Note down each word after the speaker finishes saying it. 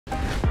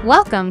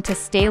Welcome to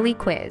Staley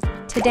Quiz.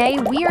 Today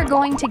we are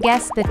going to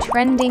guess the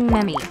trending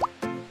meme.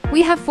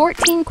 We have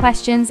 14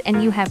 questions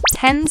and you have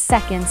 10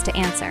 seconds to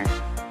answer.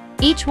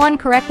 Each one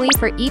correctly.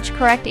 For each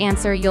correct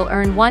answer, you'll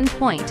earn 1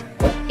 point.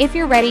 If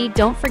you're ready,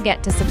 don't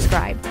forget to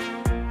subscribe.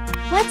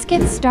 Let's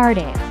get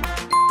started.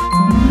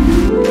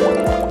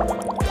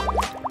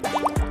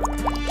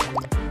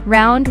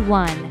 Round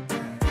 1.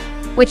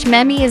 Which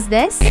meme is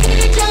this?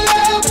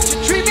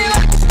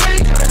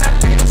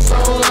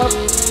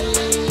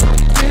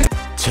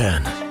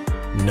 10,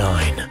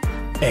 9,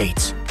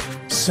 8,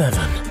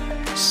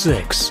 7,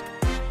 6,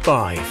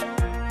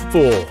 5,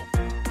 4,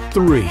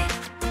 3,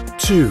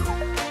 2,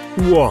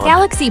 1.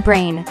 Galaxy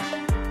Brain.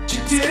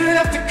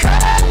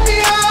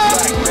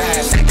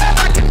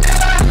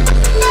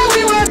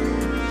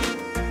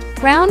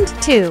 Round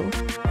 2.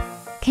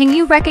 Can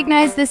you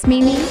recognize this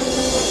meme?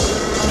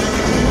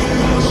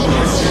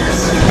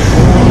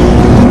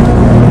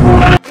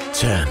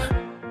 Ten,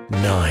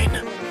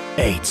 9,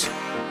 8,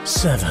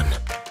 7,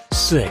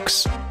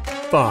 6,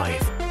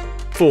 5,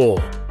 4,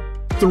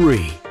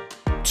 3,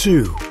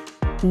 2,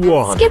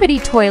 1.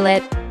 Skibidi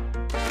Toilet.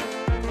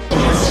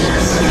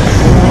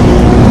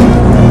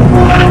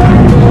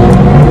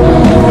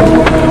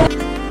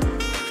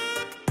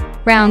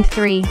 Round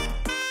 3.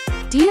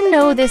 Do you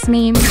know this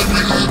meme?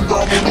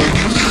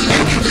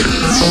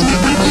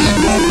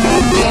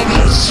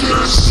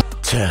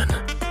 10,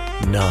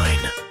 9,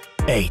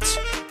 8,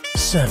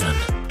 7,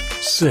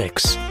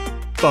 6,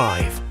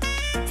 5,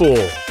 4,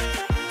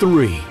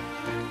 3,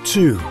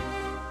 2,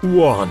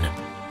 1.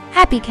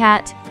 Happy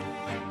Cat.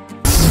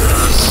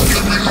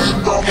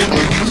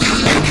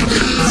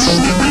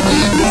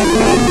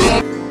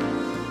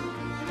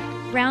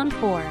 Round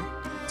 4.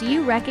 Do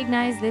you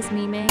recognize this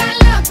meme?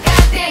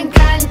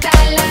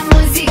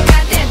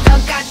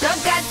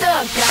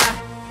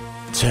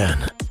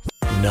 10,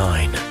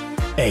 9,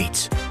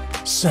 8,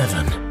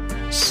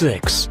 7,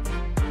 6,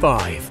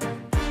 5,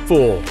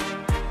 4,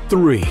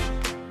 3,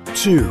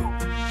 2,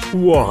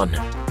 1.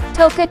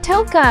 Toca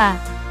Toca.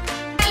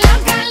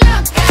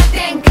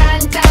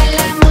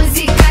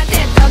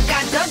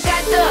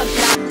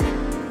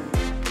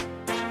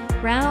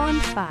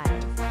 Round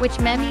 5. Which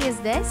meme is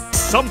this?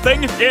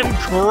 Something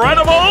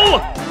incredible!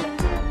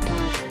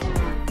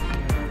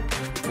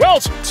 Well,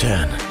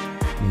 10,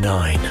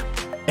 9,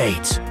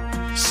 8,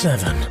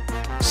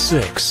 7,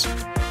 6,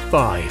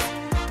 5,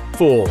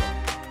 4,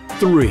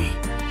 3,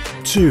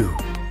 2,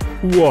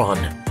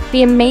 1.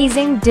 The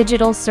Amazing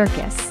Digital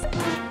Circus.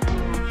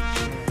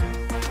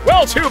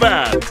 well, too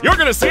bad. You're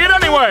gonna see it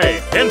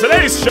anyway in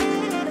today's show.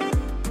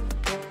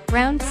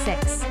 Round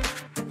 6.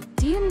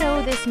 Do you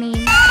know this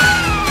meme?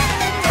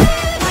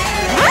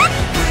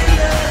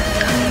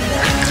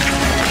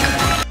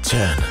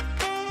 10,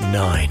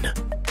 9,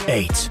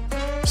 8,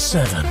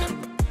 7,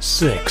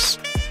 6,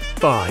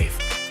 5,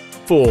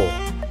 4,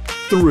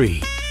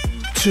 3,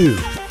 2,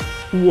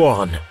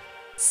 1.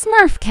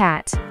 Smurf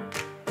Cat.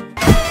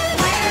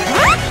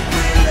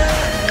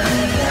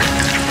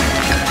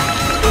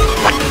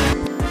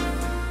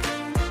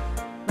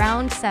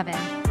 Round 7.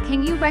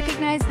 Can you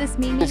recognize this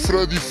meme?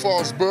 Freddy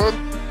Fazbear.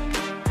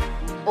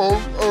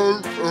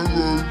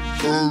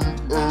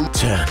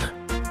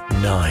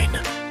 10, 9,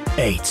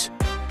 8,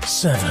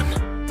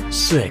 7,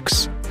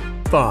 6,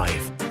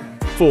 5,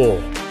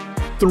 4,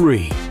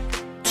 3,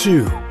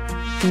 2,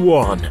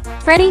 1.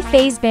 Freddy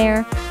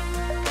Fazbear.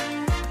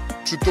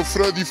 Czy to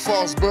Freddy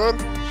Fazbear?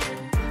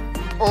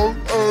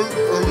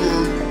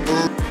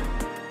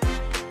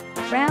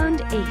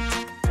 Round 8.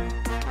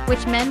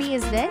 Which meme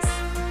is this?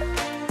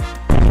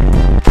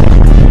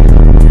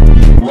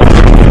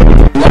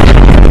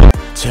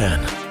 10,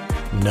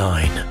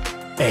 9,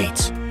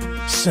 8,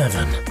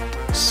 7,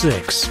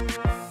 6,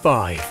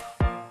 5,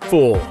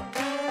 4,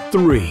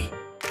 3,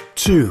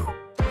 2,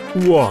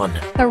 1.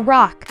 The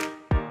Rock.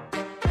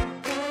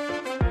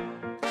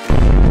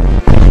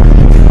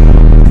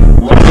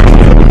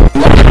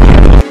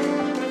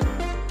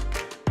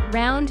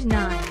 Round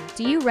 9.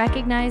 Do you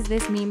recognize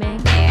this meme? Gummy,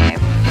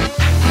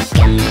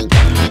 gummy,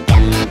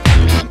 gummy,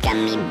 gummy,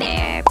 gummy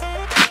bear.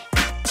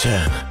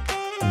 10,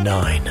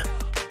 9,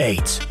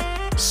 8,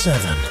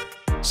 7,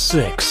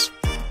 6,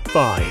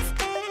 5,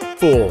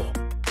 4,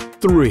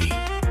 3,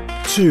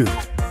 2,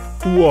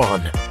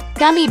 1.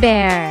 Gummy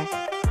Bear.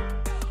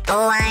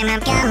 Oh, I'm a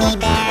gummy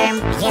bear.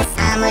 Yes,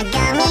 I'm a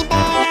gummy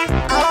bear.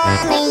 Oh,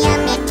 I'm a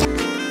yummy.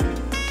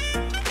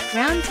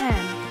 Round 10.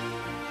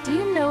 Do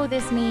you know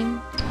this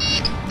meme?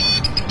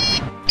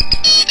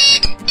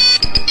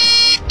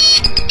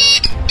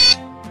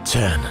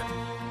 10,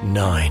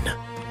 9,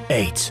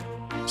 8,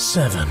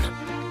 7,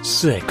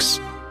 6,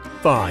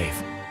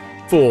 5,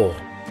 4,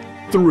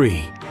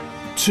 3,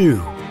 2,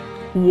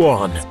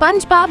 1.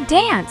 SpongeBob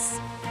Dance.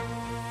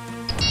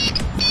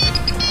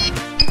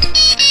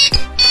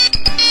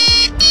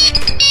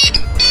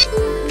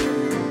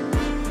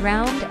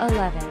 Round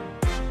 11.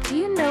 Do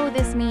you know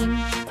this meme?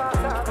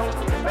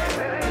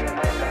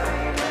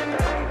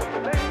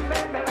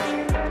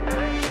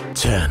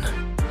 10,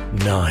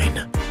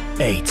 9,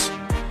 8,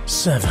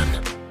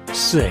 7,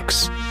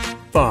 6,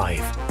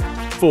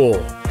 5, 4,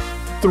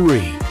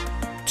 3,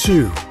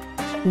 2,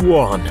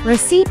 1.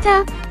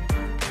 Rosita,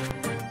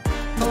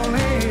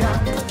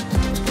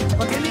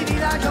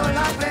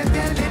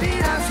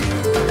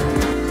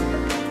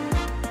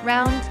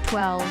 round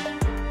 12.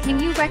 Can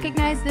you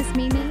recognize this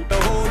Mimi? The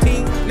whole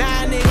team,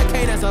 nah, nigga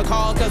can't answer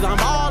call cause I'm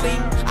all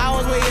in. I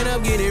was waking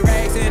up getting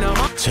racks and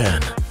I'm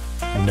 10,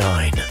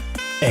 9,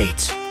 8,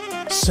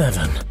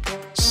 7,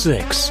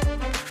 6,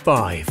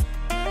 5,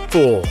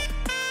 4,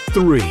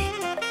 3,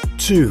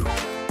 2,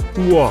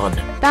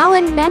 1.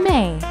 Balin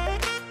Meme,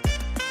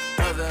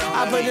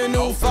 I put the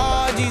new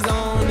 4Gs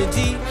on the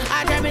G.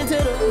 I trap into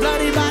the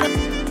bloody bottom.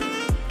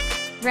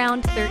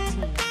 round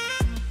 13.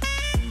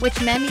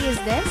 Which Meme is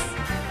this?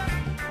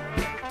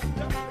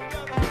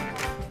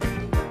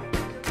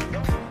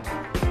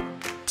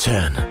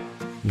 Ten,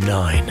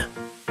 9,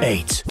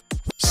 8,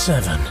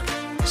 7,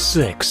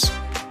 6,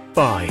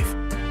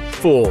 5,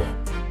 4,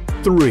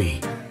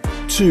 3,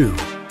 2,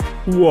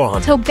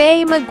 1.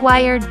 Tobey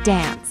Maguire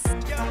Dance.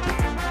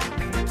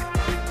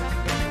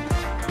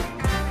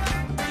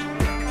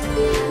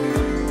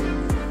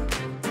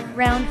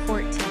 Round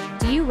 14.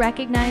 Do you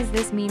recognize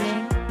this Meme?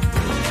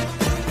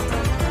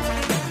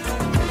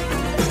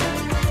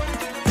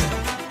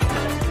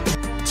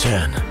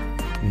 Ten,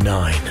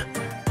 9,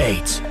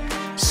 8,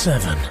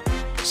 7,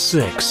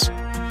 6,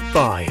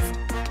 5,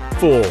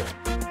 4,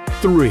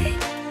 3,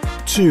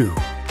 2,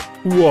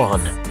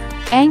 1.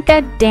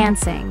 Anka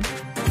Dancing.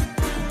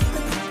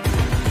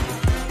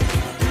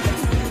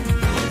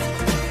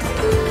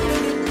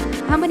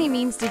 How many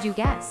memes did you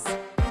guess?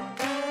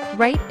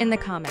 Write in the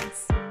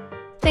comments.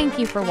 Thank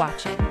you for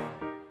watching.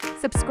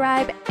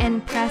 Subscribe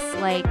and press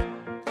like